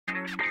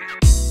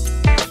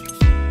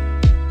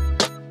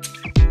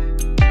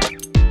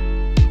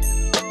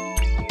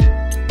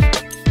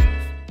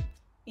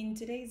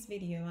today's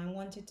video, I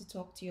wanted to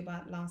talk to you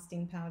about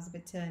lasting powers of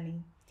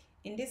attorney.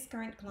 In this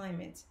current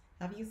climate,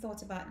 have you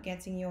thought about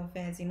getting your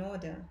affairs in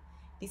order?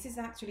 This is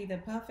actually the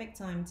perfect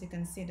time to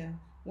consider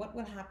what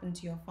will happen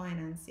to your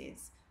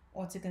finances,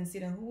 or to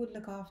consider who would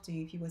look after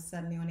you if you were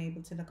suddenly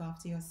unable to look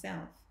after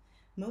yourself.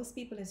 Most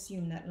people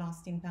assume that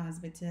lasting powers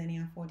of attorney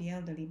are for the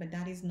elderly, but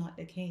that is not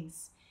the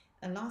case.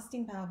 A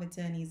lasting power of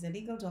attorney is a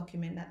legal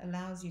document that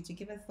allows you to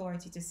give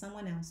authority to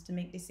someone else to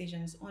make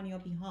decisions on your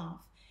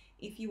behalf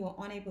if you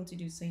are unable to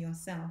do so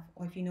yourself,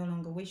 or if you no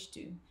longer wish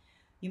to.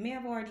 You may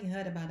have already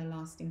heard about a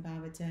lasting power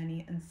of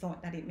attorney and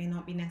thought that it may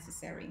not be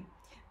necessary,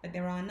 but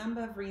there are a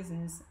number of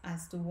reasons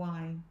as to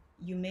why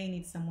you may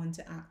need someone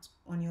to act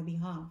on your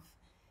behalf.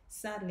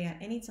 Sadly, at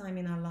any time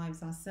in our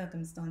lives, our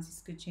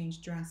circumstances could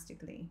change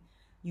drastically.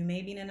 You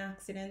may be in an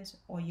accident,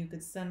 or you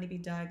could suddenly be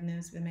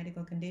diagnosed with a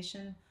medical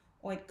condition,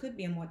 or it could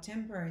be a more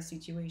temporary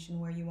situation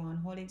where you are on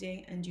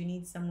holiday and you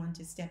need someone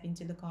to step in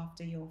to look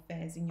after your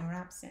affairs in your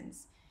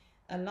absence.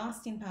 A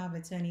lasting power of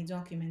attorney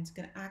document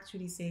can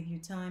actually save you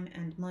time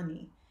and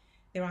money.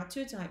 There are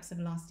two types of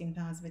lasting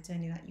powers of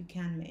attorney that you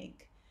can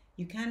make.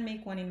 You can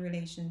make one in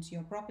relation to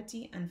your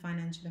property and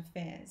financial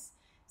affairs.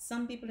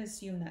 Some people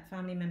assume that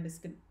family members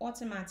could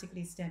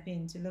automatically step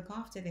in to look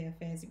after their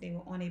affairs if they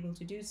were unable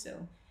to do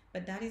so,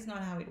 but that is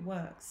not how it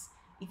works.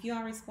 If you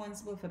are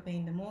responsible for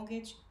paying the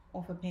mortgage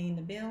or for paying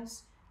the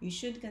bills, you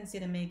should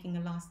consider making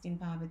a lasting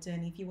power of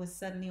attorney if you were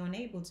suddenly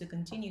unable to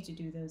continue to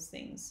do those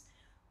things.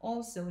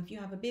 Also, if you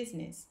have a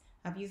business,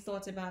 have you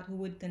thought about who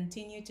would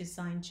continue to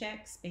sign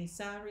checks, pay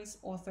salaries,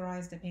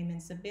 authorize the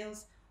payments of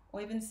bills,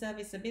 or even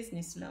service a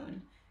business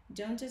loan?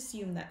 Don't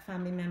assume that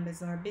family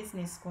members or a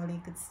business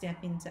colleague could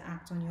step in to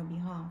act on your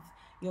behalf.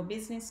 Your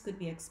business could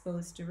be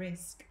exposed to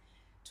risk.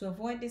 To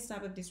avoid this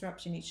type of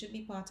disruption, it should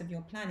be part of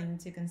your planning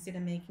to consider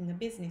making a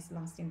business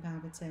lasting power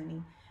of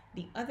attorney.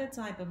 The other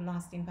type of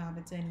lasting power of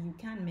attorney you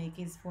can make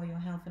is for your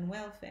health and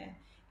welfare.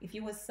 If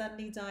you were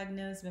suddenly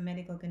diagnosed with a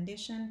medical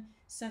condition,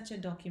 such a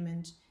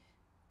document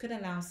could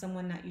allow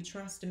someone that you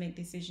trust to make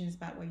decisions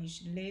about where you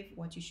should live,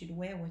 what you should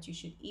wear, what you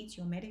should eat,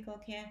 your medical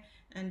care,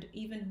 and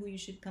even who you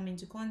should come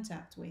into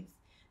contact with.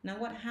 Now,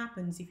 what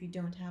happens if you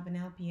don't have an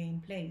LPA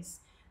in place?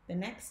 The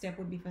next step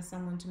would be for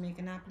someone to make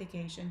an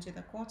application to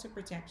the Court of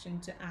Protection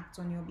to act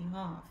on your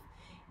behalf.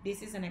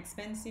 This is an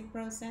expensive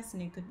process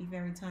and it could be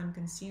very time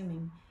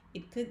consuming.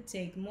 It could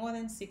take more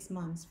than 6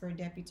 months for a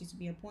deputy to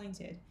be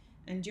appointed.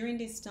 And during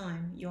this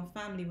time, your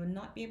family will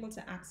not be able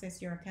to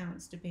access your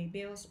accounts to pay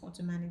bills or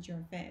to manage your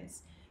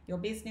affairs. Your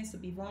business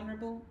would be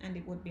vulnerable and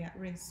it would be at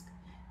risk.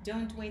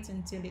 Don't wait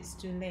until it's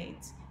too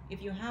late.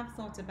 If you have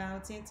thought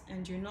about it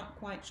and you're not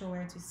quite sure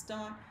where to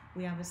start,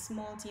 we have a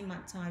small team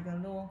at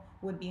Tiger Law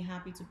who would be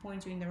happy to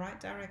point you in the right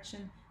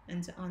direction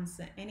and to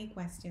answer any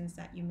questions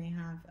that you may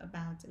have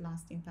about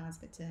lasting powers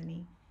of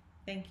attorney.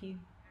 Thank you.